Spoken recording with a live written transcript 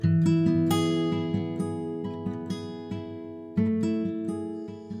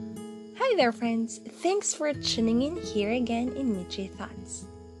there, friends. Thanks for tuning in here again in Michi Thoughts.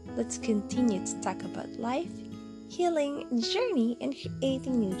 Let's continue to talk about life, healing, journey, and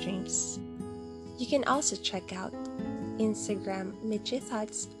creating new dreams. You can also check out Instagram Michi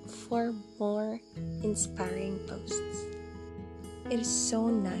Thoughts for more inspiring posts. It is so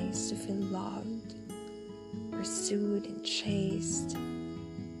nice to feel loved, pursued, and chased,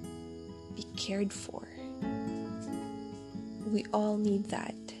 be cared for. We all need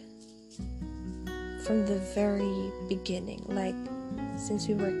that from the very beginning, like since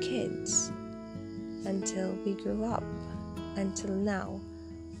we were kids until we grew up, until now.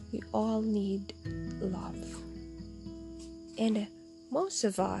 We all need love. And most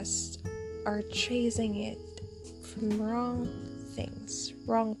of us are chasing it from wrong things,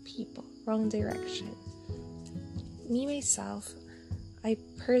 wrong people, wrong direction. Me, myself, I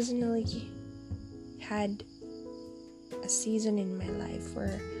personally had a season in my life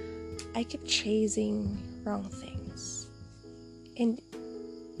where I kept chasing wrong things. And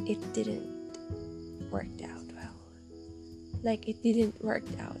it didn't work out well. Like, it didn't work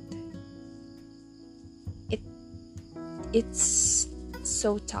out. It's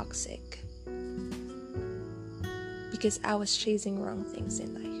so toxic because I was chasing wrong things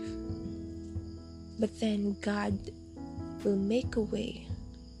in life. But then God will make a way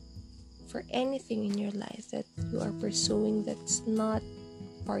for anything in your life that you are pursuing that's not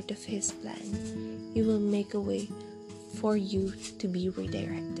part of His plan. He will make a way for you to be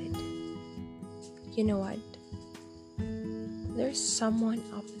redirected. You know what? There's someone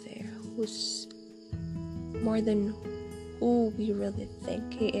up there who's more than who we really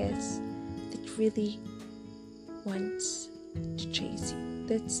think He is, that really wants to chase you,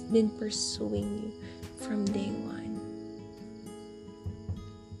 that's been pursuing you from day one.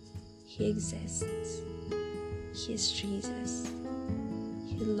 He exists. He is Jesus.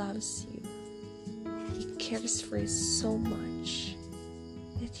 He loves you. He cares for you so much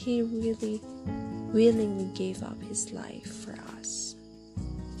that He really willingly gave up His life for us.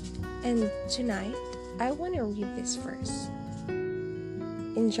 And tonight, I want to read this verse.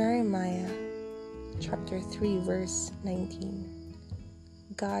 In Jeremiah chapter 3 verse 19,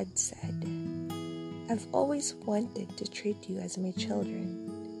 God said, "I've always wanted to treat you as my children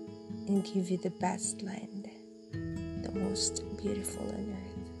and give you the best land, the most beautiful on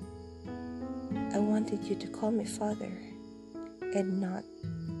earth. I wanted you to call me Father and not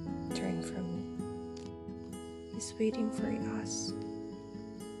turn from me." He's waiting for us.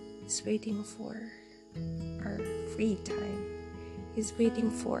 He's waiting for our free time. He's waiting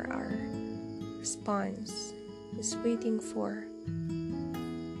for our response. He's waiting for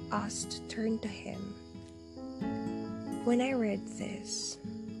us to turn to Him. When I read this,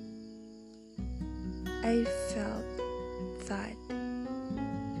 I felt that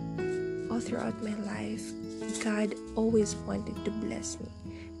all throughout my life, God always wanted to bless me.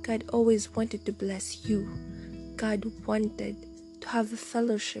 God always wanted to bless you. God wanted to have a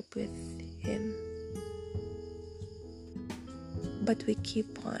fellowship with Him. But we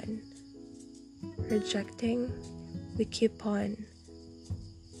keep on rejecting. We keep on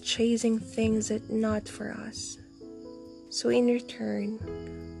chasing things that are not for us. So in return,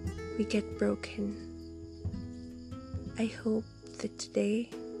 we get broken. I hope that today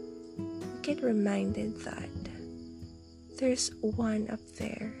we get reminded that there's one up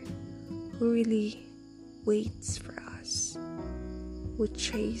there who really waits for us, who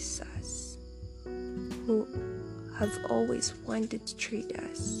chases us, who have always wanted to treat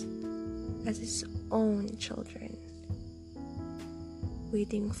us as His own children,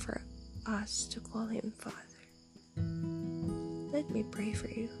 waiting for us to call Him Father. Let me pray for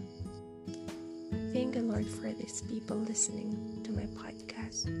you. Thank you, Lord, for these people listening to my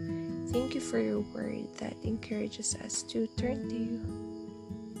podcast. Thank you for your word that encourages us to turn to you.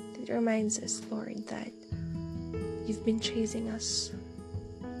 That reminds us, Lord, that you've been chasing us,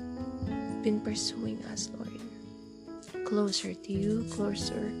 you've been pursuing us, Lord, closer to you,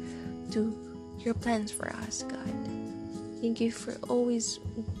 closer to your plans for us, God. Thank you for always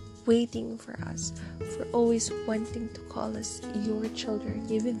waiting for us, for always wanting to call us your children,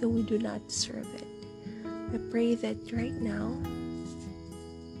 even though we do not deserve it. I pray that right now,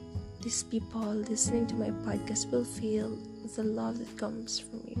 these people listening to my podcast will feel the love that comes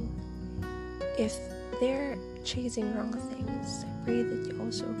from you. If they're chasing wrong things, I pray that you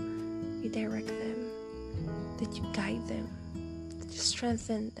also redirect them, that you guide them, that you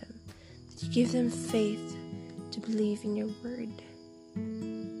strengthen them, that you give them faith to believe in your word.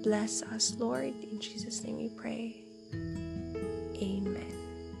 Bless us, Lord. In Jesus' name we pray. Amen.